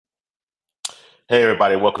Hey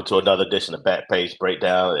everybody, welcome to another edition of Back Page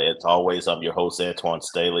Breakdown. As always, I'm your host, Antoine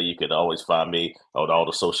Staley. You can always find me on all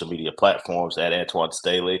the social media platforms at Antoine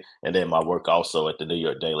Staley, and then my work also at the New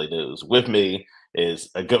York Daily News. With me is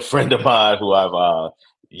a good friend of mine who I've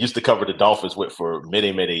used to cover the Dolphins with for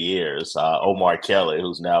many, many years, Omar Kelly,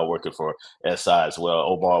 who's now working for SI as well.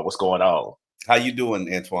 Omar, what's going on? How you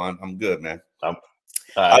doing, Antoine? I'm good, man. I'm,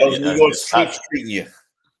 How those New yeah, York streets treating you?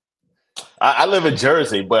 I live in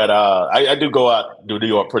Jersey, but I do go out to New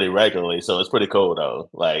York pretty regularly, so it's pretty cool though.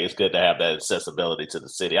 Like it's good to have that accessibility to the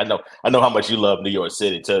city. I know how much you love New York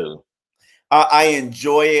City too. I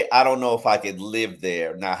enjoy it. I don't know if I could live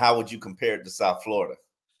there. Now, how would you compare it to South Florida?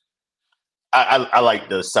 I like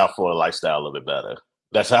the South Florida lifestyle a little bit better.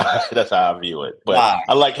 That's how that's how I view it. But Why?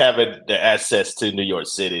 I like having the access to New York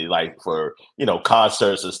City, like for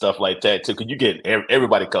concerts and stuff like that too. Because you get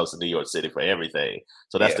everybody comes to New York City for everything,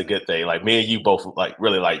 so that's Yeah. the good thing. Like me and you both like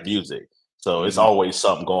really like music, so it's Mhm. always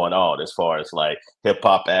something going on as far as like hip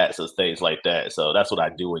hop acts and things like that. So that's what I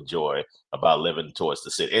do enjoy about living towards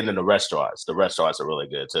the city. And then the restaurants. The restaurants are really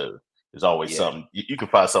good too. There's always Yeah. something you can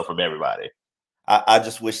find something from everybody. I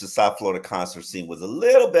just wish the South Florida concert scene was a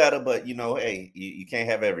little better, but hey, you can't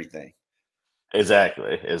have everything.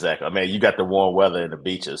 Exactly, exactly. I mean, you got the warm weather and the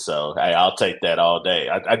beaches, so hey, I'll take that all day.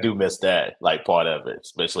 I do miss that, like part of it,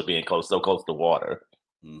 especially being so close to water.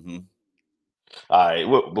 Hmm. All right,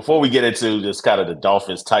 well, before we get into just kind of the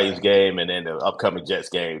Dolphins Titans game and then the upcoming Jets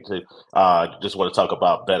game, too, just want to talk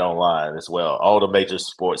about Bet Online as well. All the major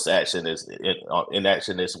sports action is in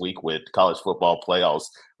action this week with college football playoffs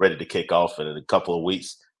ready to kick off in a couple of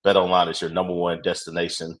weeks. Bet Online is your number one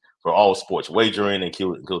destination for all sports wagering,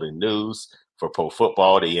 including news for pro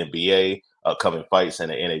football, the NBA, upcoming fights, and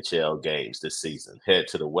the NHL games this season. Head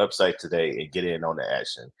to the website today and get in on the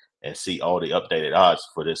action and see all the updated odds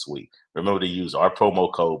for this week. Remember to use our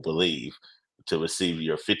promo code BELIEVE to receive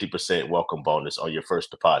your 50% welcome bonus on your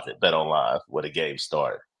first deposit. Bet online where the game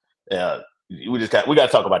start. We got to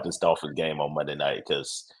talk about this Dolphins game on Monday night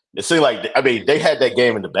because it seemed like they had that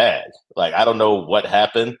game in the bag. Like I don't know what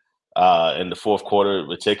happened in the fourth quarter in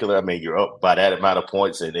particular. I mean, you're up by that amount of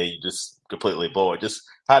points and then you just completely blow it. Just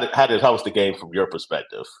how was the game from your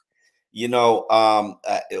perspective? We've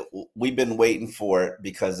been waiting for it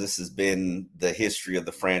because this has been the history of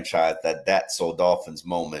the franchise, that's so Dolphins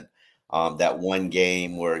moment. That one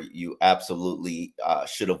game where you absolutely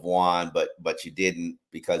should have won, but you didn't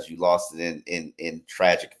because you lost it in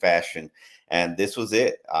tragic fashion. And this was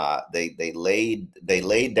it. They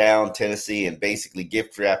laid down Tennessee and basically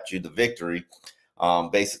gift wrapped you the victory.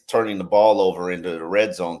 Basically turning the ball over into the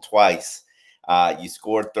red zone twice. You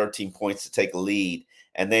scored 13 points to take a lead,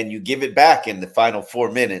 and then you give it back in the final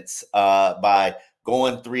 4 minutes by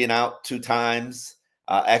going 3 and out 2 times,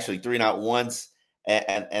 actually 3 and out once,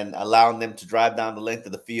 and allowing them to drive down the length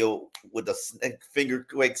of the field with a finger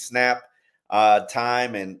quick snap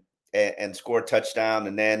time and score a touchdown,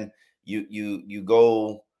 and then you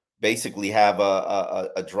go basically have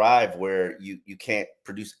a drive where you can't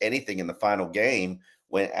produce anything in the final game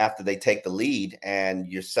when after they take the lead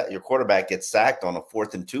and your quarterback gets sacked on a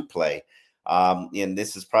 4th and 2 play. And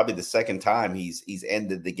this is probably the second time he's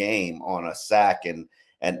ended the game on a sack and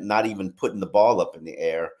not even putting the ball up in the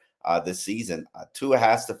air this season. Tua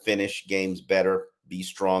has to finish games better, be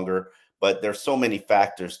stronger, but there's so many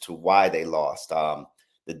factors to why they lost.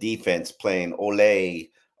 The defense playing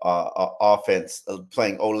offense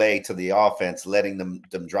playing Ole to the offense, letting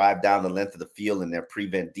them drive down the length of the field in their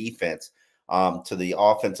prevent defense. To the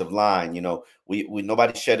offensive line. We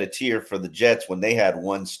nobody shed a tear for the Jets when they had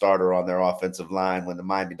one starter on their offensive line when the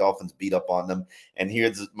Miami Dolphins beat up on them. And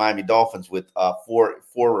here's the Miami Dolphins with four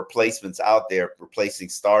replacements out there replacing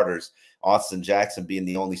starters. Austin Jackson being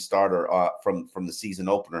the only starter from the season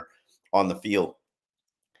opener on the field.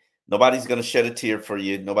 Nobody's going to shed a tear for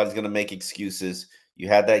you. Nobody's going to make excuses. You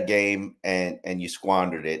had that game and you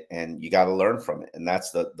squandered it, and you got to learn from it. And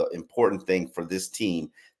that's the important thing for this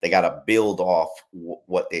team. They got to build off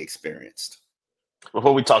what they experienced.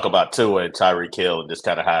 Before we talk about Tua and Tyreek Hill and just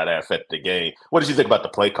kind of how that affected the game, what did you think about the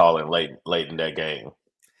play calling late in that game?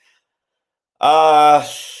 Uh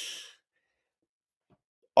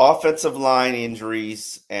Offensive line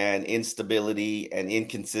injuries and instability and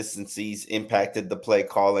inconsistencies impacted the play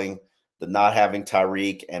calling. The not having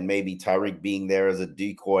Tyreek and maybe Tyreek being there as a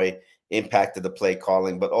decoy impacted the play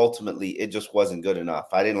calling, but ultimately it just wasn't good enough.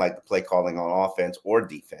 I didn't like the play calling on offense or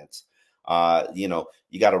defense.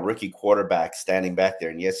 You got a rookie quarterback standing back there,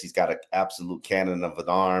 and yes, he's got an absolute cannon of an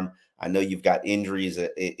arm. I know you've got injuries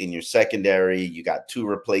in your secondary. You got 2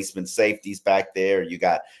 replacement safeties back there. You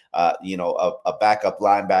got a backup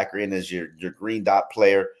linebacker in as your green dot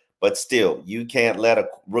player. but still, you can't let a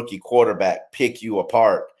rookie quarterback pick you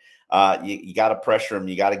apart. You got to pressure him.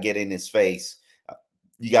 You got to get in his face.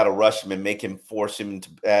 You got to rush him and make him force him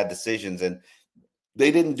into bad decisions. And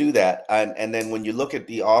they didn't do that. And then when you look at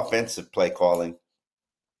the offensive play calling,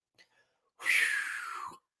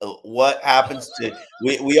 what happens to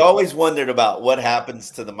we always wondered about what happens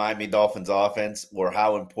to the Miami Dolphins offense, or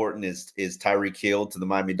how important is Tyreek Hill to the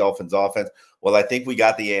Miami Dolphins offense. Well, I think we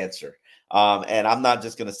got the answer. And I'm not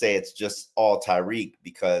just going to say it's just all Tyreek,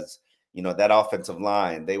 because that offensive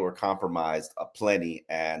line, they were compromised aplenty,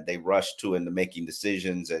 and they rushed to into making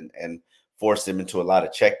decisions and forced them into a lot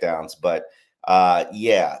of checkdowns. But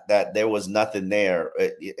yeah, that there was nothing there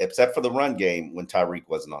except for the run game when Tyreek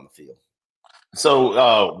wasn't on the field.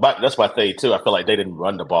 So that's my thing too. I feel like they didn't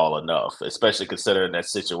run the ball enough, especially considering that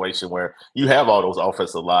situation where you have all those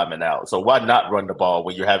offensive linemen out. So why not run the ball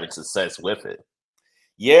when you're having success with it?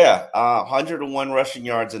 Yeah, 101 rushing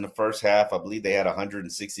yards in the first half. I believe they had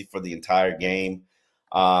 160 for the entire game.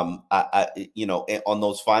 On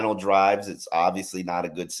those final drives, it's obviously not a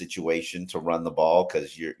good situation to run the ball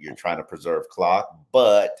because you're trying to preserve clock.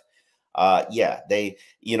 But yeah,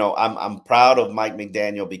 I'm proud of Mike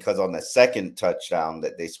McDaniel, because on the second touchdown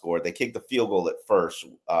that they scored, they kicked the field goal at first.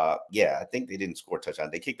 Yeah, I think they didn't score a touchdown.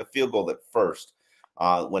 They kicked the field goal at first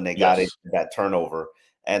when they got into that turnover.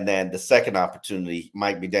 And then the second opportunity,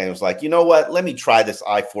 Mike McDaniel was like, you know what? Let me try this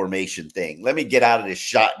I formation thing. Let me get out of this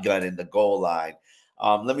shotgun in the goal line.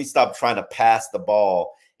 Let me stop trying to pass the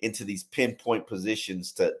ball into these pinpoint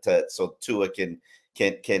positions so Tua can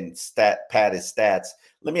pad his stats.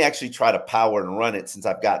 Let me actually try to power and run it, since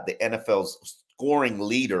I've got the NFL's scoring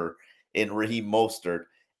leader in Raheem Mostert,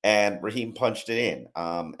 and Raheem punched it in.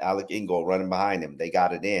 Alec Ingold running behind him. They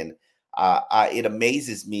got it in. It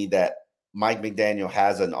amazes me that Mike McDaniel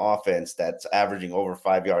has an offense that's averaging over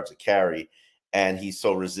 5 yards a carry, and he's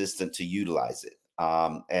so resistant to utilize it.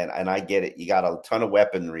 And I get it. You got a ton of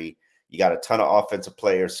weaponry. You got a ton of offensive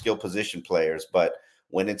players, skill position players, but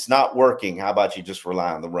when it's not working, how about you just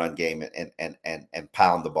rely on the run game and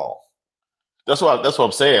pound the ball? That's what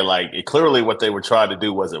I'm saying. Like, clearly, what they were trying to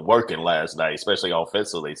do wasn't working last night, especially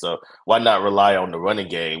offensively. So why not rely on the running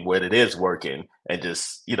game when it is working, and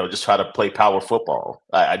just try to play power football?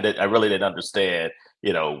 I really didn't understand,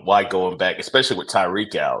 why going back, especially with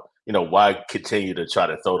Tyreek out. Why continue to try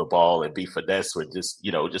to throw the ball and be finesse with just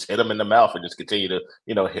hit him in the mouth and just continue to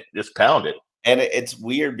just pound it. And it's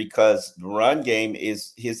weird because the run game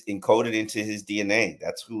is encoded into his DNA.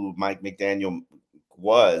 That's who Mike McDaniel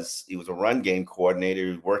was. He was a run game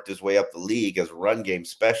coordinator. He worked his way up the league as a run game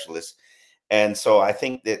specialist. And so I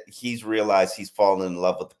think that he's realized he's fallen in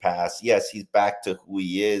love with the pass. Yes, he's back to who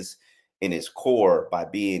he is in his core by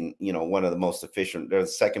being, one of the most efficient. They're the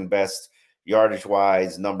second best yardage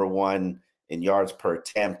wise, number one in yards per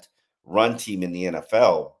attempt run team in the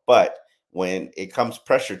NFL. But when it comes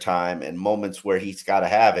pressure time and moments where he's got to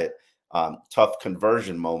have it, tough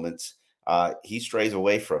conversion moments, he strays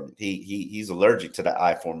away from it. He's allergic to the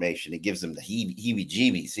I formation. It gives him the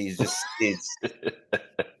heebie-jeebies.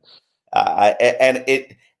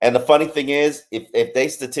 And the funny thing is, if they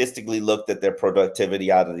statistically looked at their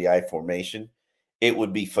productivity out of the I formation, it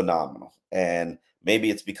would be phenomenal. And maybe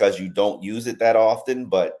it's because you don't use it that often,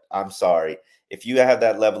 but I'm sorry. If you have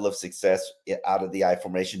that level of success out of the I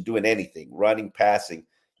formation, doing anything, running, passing,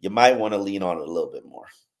 you might want to lean on it a little bit more.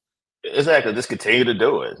 Exactly. Just continue to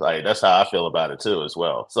do it. Like, that's how I feel about it too, as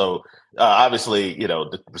well. So obviously,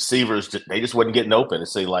 the receivers, they just wasn't getting open. It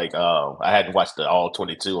seemed like I hadn't watched the all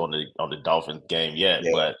 22 on the Dolphins game yet,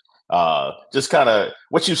 Yeah. but just kind of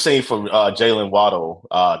what you've seen from Jalen Waddle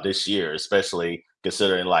this year, especially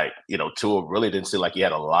considering Tua really didn't seem like he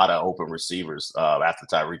had a lot of open receivers after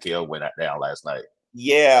Tyreek Hill went down last night.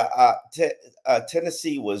 Yeah,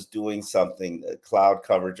 Tennessee was doing something, cloud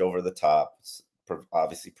coverage over the top,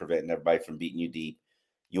 obviously preventing everybody from beating you deep.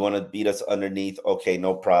 You want to beat us underneath? Okay,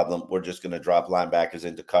 no problem. We're just going to drop linebackers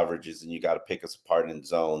into coverages, and you got to pick us apart in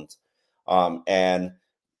zones. And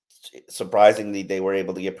surprisingly, they were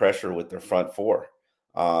able to get pressure with their front four.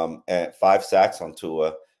 At 5 sacks on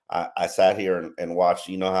Tua. I sat here and watched.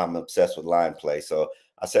 You know how I'm obsessed with line play, so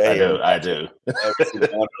I sat here I do. every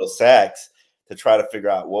single one of those sacks to try to figure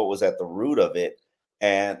out what was at the root of it.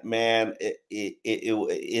 And man,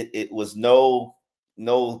 it was no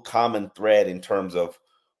common thread in terms of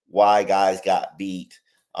why guys got beat.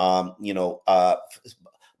 Botched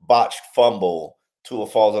fumble, Tua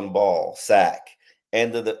falls on the ball, sack.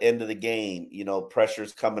 End of the game,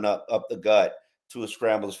 pressure's coming up the gut. Tua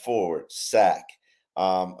scrambles forward, sack.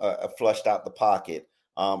 Flushed out the pocket.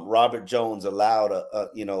 Robert Jones allowed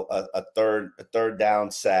a third down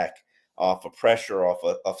sack off of pressure,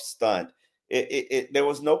 off stunt. There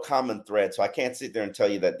was no common thread. So I can't sit there and tell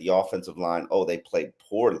you that the offensive line, oh, they played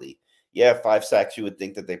poorly. Yeah, 5 sacks, you would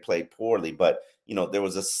think that they played poorly, but there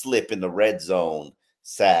was a slip in the red zone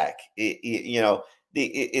sack.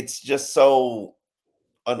 It's just so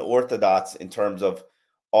unorthodox in terms of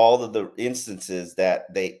all of the instances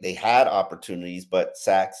that they had opportunities, but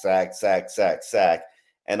sack, sack, sack, sack, sack.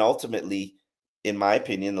 And ultimately, in my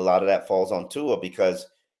opinion, a lot of that falls on Tua because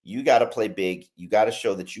you got to play big. You got to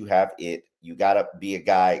show that you have it. You got to be a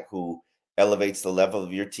guy who elevates the level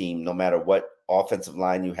of your team, no matter what offensive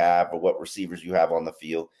line you have or what receivers you have on the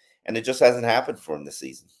field. And it just hasn't happened for him this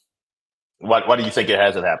season. Why do you think it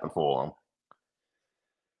hasn't happened for him?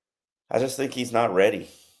 I just think he's not ready.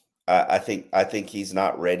 I think he's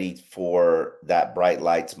not ready for that bright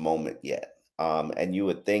lights moment yet. And you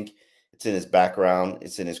would think it's in his background,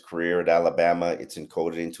 it's in his career at Alabama, it's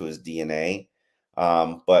encoded into his DNA.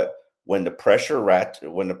 But when the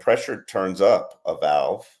pressure turns up a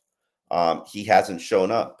valve, he hasn't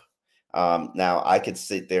shown up. Now I could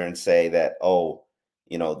sit there and say that,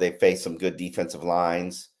 they face some good defensive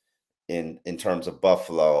lines in terms of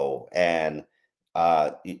Buffalo and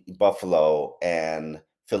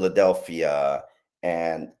Philadelphia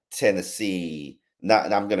and Tennessee. And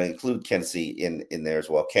I'm going to include Tennessee in there as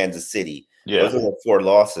well. Kansas City. Yeah. Those are the 4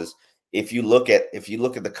 losses. If you look at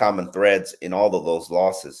the common threads in all of those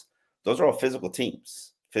losses, those are all physical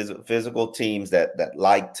teams. Physical teams that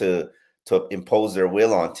like to impose their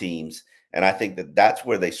will on teams. And I think that's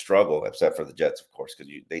where they struggle, except for the Jets, of course,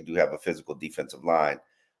 because they do have a physical defensive line.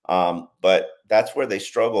 But that's where they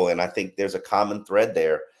struggle. And I think there's a common thread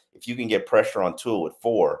there. If you can get pressure on Tua with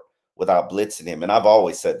 4 without blitzing him, and I've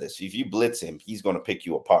always said this, if you blitz him, he's going to pick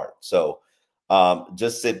you apart. So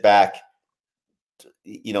just sit back,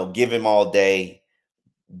 give him all day.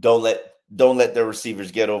 Don't let the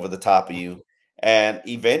receivers get over the top of you. And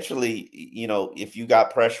eventually, if you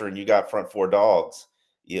got pressure and you got front 4 dogs,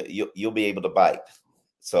 you'll be able to bite.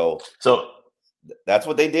 So that's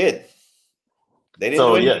what they did. They didn't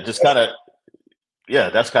do anything.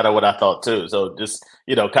 That's kind of what I thought too. So just,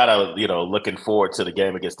 looking forward to the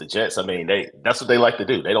game against the Jets. I mean, that's what they like to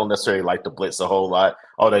do. They don't necessarily like to blitz a whole lot,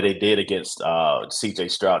 although they did against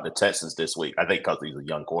CJ Stroud and the Texans this week, I think because he's a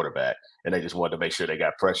young quarterback, and they just wanted to make sure they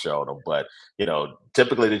got pressure on him. But,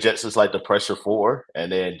 typically the Jets just like to pressure 4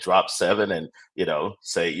 and then drop 7 and,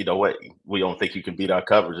 say, you know what, we don't think you can beat our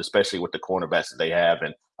coverage, especially with the cornerbacks that they have.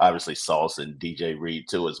 And obviously Sauce and DJ Reed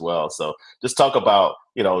too as well. So just talk about,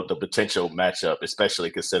 the potential matchup,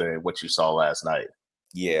 especially considering what you saw last night.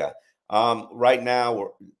 Yeah. Right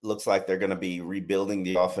now, looks like they're going to be rebuilding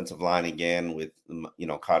the offensive line again with,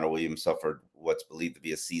 Connor Williams suffered what's believed to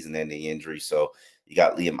be a season-ending injury. So you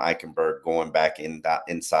got Liam Eichenberg going back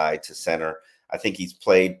inside to center. I think he's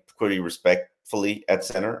played pretty respectfully at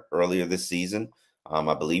center earlier this season.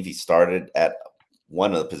 I believe he started at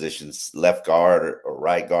one of the positions, left guard or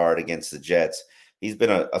right guard against the Jets. He's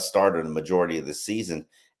been a starter the majority of the season,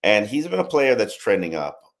 and he's been a player that's trending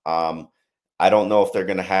up. I don't know if they're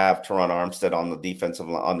going to have Teron Armstead on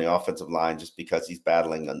the offensive line just because he's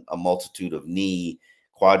battling a multitude of knee,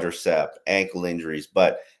 quadricep, ankle injuries,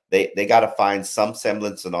 but they got to find some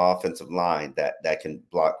semblance of an offensive line that can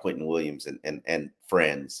block Quentin Williams and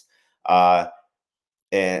friends. And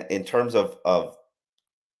in terms of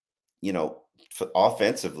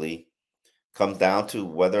offensively, comes down to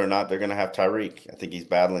whether or not they're going to have Tyreek. I think he's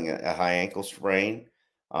battling a high ankle sprain.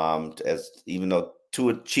 Even though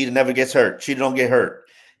Cheetah never gets hurt, Cheetah don't get hurt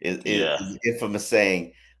is infamous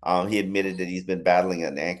saying. He admitted that he's been battling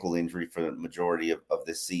an ankle injury for the majority of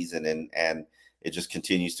this season, and it just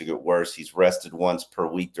continues to get worse. He's rested once per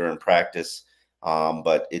week during practice,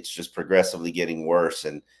 but it's just progressively getting worse.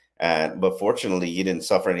 But fortunately, he didn't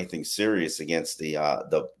suffer anything serious against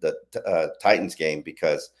the Titans game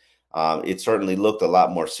because it certainly looked a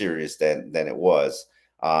lot more serious than it was.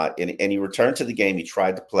 And he returned to the game. He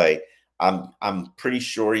tried to play. I'm pretty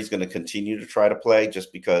sure he's going to continue to try to play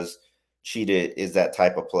just because Cheetah is that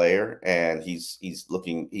type of player, and he's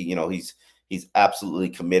looking. He's absolutely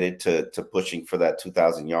committed to pushing for that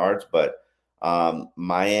 2,000 yards. But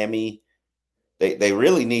Miami, they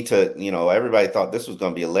really need to. Everybody thought this was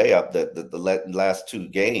going to be a layup. The last 2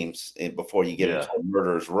 games before you get into a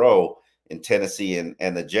murderer's row in Tennessee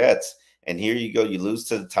and the Jets. And here you go, you lose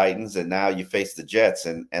to the Titans, and now you face the Jets.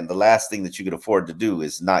 And the last thing that you could afford to do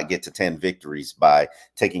is not get to 10 victories by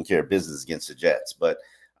taking care of business against the Jets. But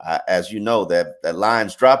as you know, that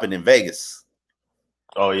line's dropping in Vegas.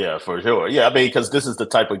 Oh, yeah, for sure. Yeah, I mean, because this is the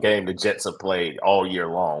type of game the Jets have played all year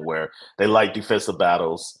long where they like defensive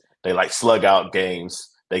battles. They like slug out games.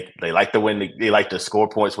 They like to win. They like to score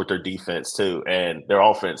points with their defense too, and their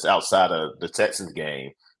offense outside of the Texans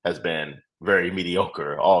game has been very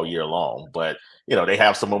mediocre all year long. But they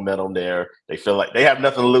have some momentum there. They feel like they have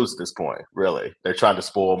nothing to lose at this point. Really, they're trying to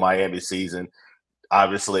spoil Miami's season.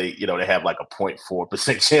 Obviously, they have like a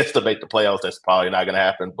 0.4% chance to make the playoffs. That's probably not going to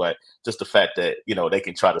happen. But just the fact that they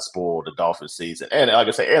can try to spoil the Dolphins season, and like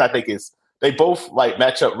I say, and I think they both like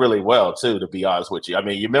match up really well too. To be honest with you, I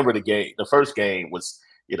mean, you remember the game? The first game was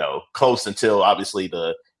close until obviously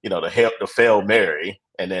the fail Mary,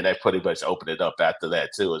 and then they pretty much opened it up after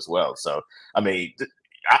that too as well. So I mean,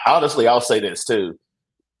 honestly, I'll say this too: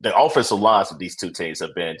 the offensive lines of these two teams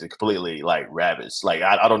have been completely like ravaged. Like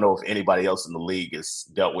I don't know if anybody else in the league has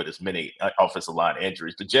dealt with as many offensive line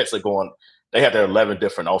injuries. The Jets are going; they have their 11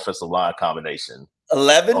 different offensive line combination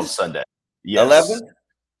 11? on Sunday. Yes, 11?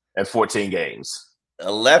 and 14 games.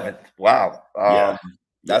 11. Wow. Yeah.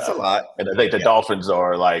 That's a Yeah. lot. And I think the Dolphins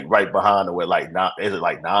are like right behind them with like nine. Is it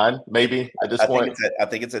like nine maybe at this point? I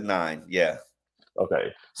think it's at 9. Yeah.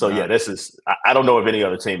 Okay. So 9. yeah, this is I don't know if any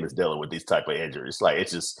other team is dealing with these type of injuries. Like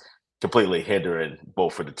it's just completely hindering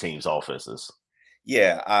both of the team's offenses.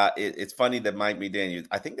 Yeah. It's funny that Mike McDaniel,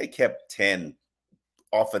 I think they kept 10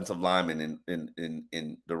 offensive linemen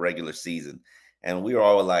in the regular season. And we were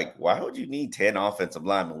all like, why would you need 10 offensive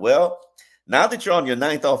linemen? Well, now that you're on your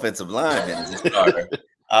 9th offensive lineman as a starter,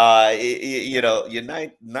 your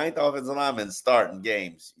ninth offensive lineman starting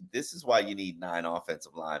games. This is why you need 9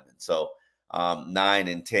 offensive linemen. So 9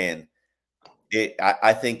 and 10.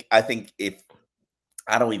 I think if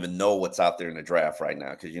I don't even know what's out there in the draft right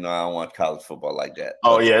now because I don't want college football like that.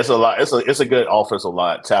 Oh yeah, it's a lot. It's a good offensive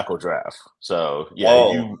line tackle draft. So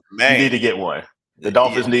yeah, you need to get one. The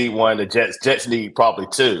Dolphins need one. The Jets need probably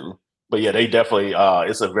 2. But yeah, they definitely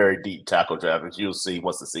it's a very deep tackle draft, as you'll see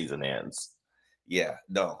once the season ends. Yeah,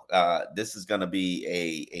 no, this is going to be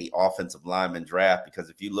a offensive lineman draft because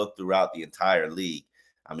if you look throughout the entire league,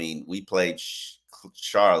 I mean, we played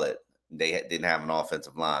Charlotte. They didn't have an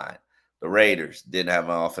offensive line. The Raiders didn't have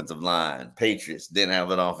an offensive line. Patriots didn't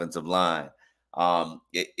have an offensive line.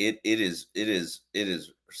 It is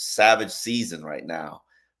savage season right now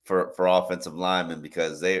for offensive linemen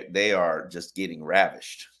because they are just getting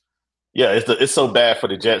ravished. Yeah, it's so bad for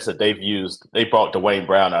the Jets that they brought Dwayne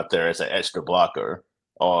Brown out there as an extra blocker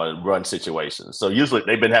on run situations. So usually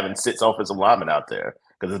they've been having 6 offensive linemen out there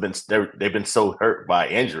because they've been so hurt by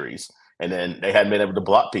injuries, and then they hadn't been able to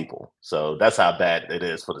block people. So that's how bad it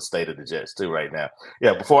is for the state of the Jets too right now.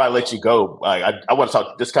 Yeah, before I let you go, I want to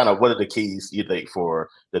talk just kind of what are the keys you think for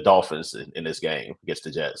the Dolphins in this game against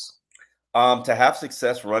the Jets? To have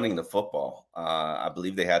success running the football. I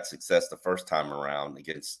believe they had success the first time around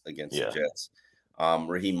against the Jets.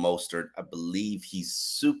 Raheem Mostert, I believe he's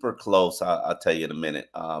super close. I'll tell you in a minute.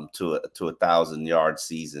 To a 1,000-yard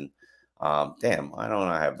season. Damn, why don't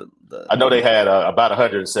I have the I know they had about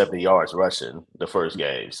 170 yards rushing the first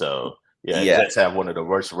game. So yeah, Jets have one of the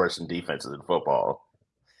worst rushing defenses in football.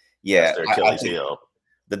 Yeah, that's their Achilles heel.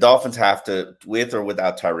 The Dolphins have to, with or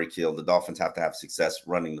without Tyreek Hill, the Dolphins have to have success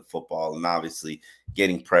running the football and obviously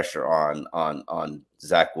getting pressure on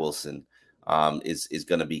Zach Wilson is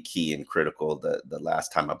going to be key and critical. The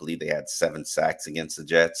last time I believe they had 7 sacks against the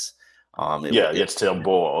Jets. Against Tim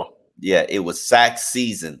Boyle. Yeah, it was sack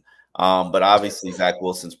season. But obviously Zach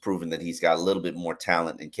Wilson's proven that he's got a little bit more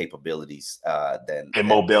talent and capabilities than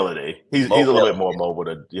mobility. He's a little bit more mobile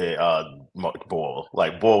than Boyle.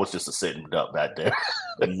 Like Boyle was just a sitting duck back there.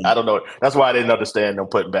 I don't know. That's why I didn't understand them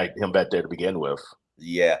putting him back there to begin with.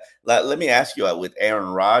 Yeah. Let me ask you with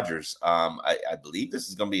Aaron Rodgers. I believe this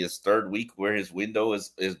is going to be his 3rd week where his window has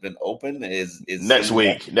been open. Is next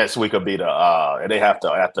week? Next week will be the and they have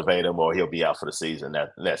to activate him or he'll be out for the season.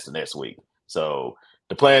 That's the next week. So.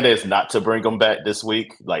 The plan is not to bring them back this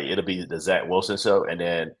week. Like it'll be the Zach Wilson show, and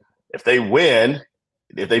then if they win,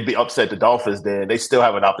 if they be upset the Dolphins, then they still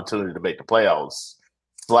have an opportunity to make the playoffs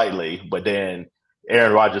slightly. But then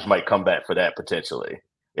Aaron Rodgers might come back for that potentially.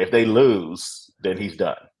 If they lose, then he's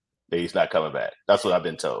done. He's not coming back. That's what I've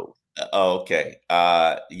been told. Okay.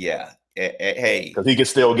 Yeah. Hey, because he can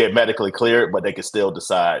still get medically cleared, but they can still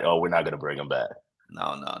decide, oh, we're not going to bring him back.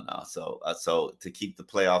 No. So to keep the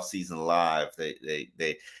playoff season alive,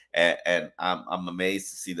 they and I'm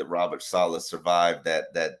amazed to see that Robert Saleh survived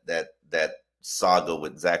that saga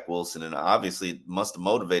with Zach Wilson, and obviously it must have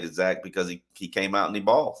motivated Zach because he came out and he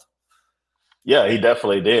balled. Yeah, he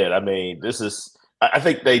definitely did. I mean, I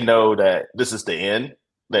think they know that this is the end.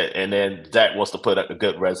 And then Zach wants to put a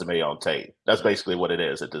good resume on tape. That's basically what it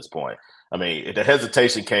is at this point. I mean, the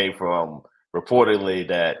hesitation came from reportedly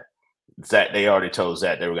that Zach, they already told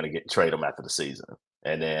Zach they were going to trade him after the season.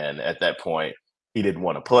 And then at that point, he didn't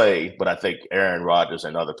want to play. But I think Aaron Rodgers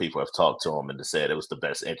and other people have talked to him and said it was the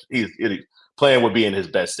best. Playing would be in his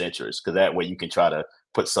best interest because that way you can try to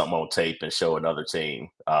put something on tape and show another team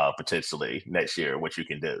potentially next year what you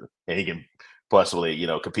can do, and he can possibly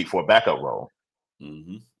compete for a backup role.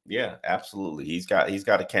 Mm-hmm. Yeah, absolutely. He's got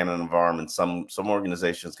a cannon of arm, and some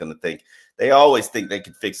organizations going to think they always think they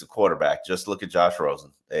can fix a quarterback. Just look at Josh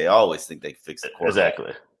Rosen. They always think they can fix the quarterback.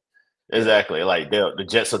 Exactly. Yeah. Like the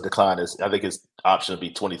Jets will decline his. I think his option will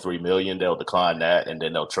be $23 million. They'll decline that, and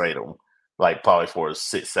then they'll trade him, like probably for a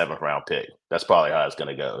 6th, 7th round pick. That's probably how it's going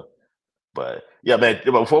to go. But yeah, man.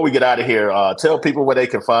 Before we get out of here, tell people where they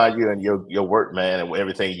can find you and your work, man, and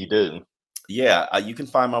everything you do. Yeah, you can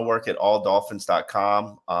find my work at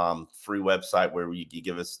alldolphins.com, free website where you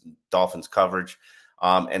give us Dolphins coverage.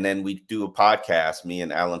 And then we do a podcast, me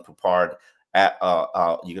and Alan Poupard.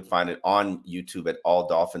 You can find it on YouTube at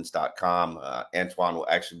alldolphins.com. Antoine will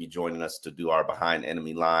actually be joining us to do our Behind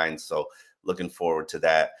Enemy Lines. So looking forward to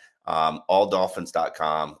that.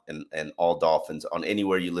 Alldolphins.com and All Dolphins on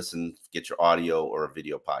anywhere you listen, get your audio or a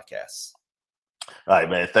video podcasts. All right,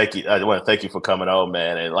 man. Thank you. I want to thank you for coming on,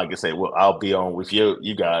 man. And like I said, I'll be on with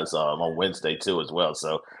you guys on Wednesday too as well.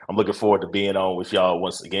 So I'm looking forward to being on with y'all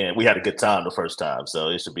once again. We had a good time the first time, so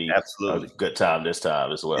it should be absolutely a good time this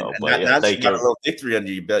time as well. But yeah, thank you. Got a little victory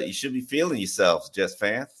under your belt. You should be feeling yourselves, Jets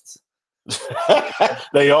fans.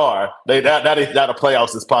 They are. That the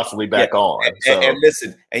playoffs is possibly back on. And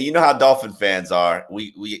listen, and you know how Dolphin fans are.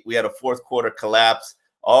 We had a fourth quarter collapse.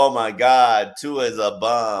 Oh my God, Tua is a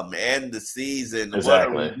bum. End the season.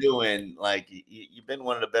 Exactly. What are we doing? Like you've been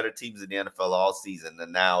one of the better teams in the NFL all season,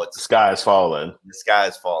 and now it's the sky is falling. The sky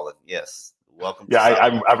is falling. Yes. Welcome. Yeah,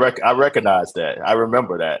 I recognize that. I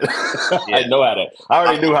remember that. Yeah. I know how to. I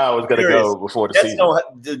already knew how it was going to go before the season.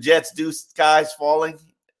 Do Jets do skies falling?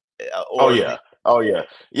 Oh yeah.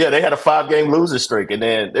 Yeah, they had a 5-game losing streak, and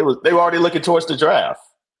then they were already looking towards the draft.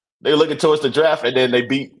 They were looking towards the draft, and then they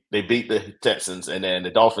beat the Texans, and then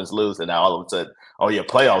the Dolphins lose, and now all of a sudden, oh yeah,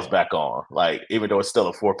 playoffs back on. Like even though it's still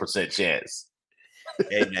a 4% chance.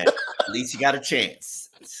 Hey man, at least you got a chance.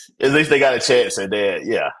 At least they got a chance, and then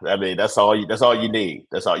yeah, I mean that's all you need.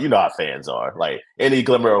 That's all how fans are. Like any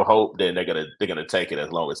glimmer of hope, then they're gonna take it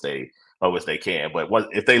as long as they can. But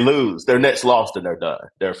if they lose, their next loss, then they're done.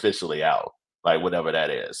 They're officially out. Like whatever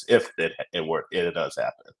that is, if it does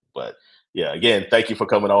happen. But yeah, again, thank you for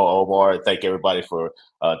coming on, Omar. Thank everybody for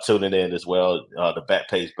tuning in as well. The Back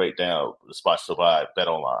Page Breakdown is sponsored by Bet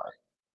Online.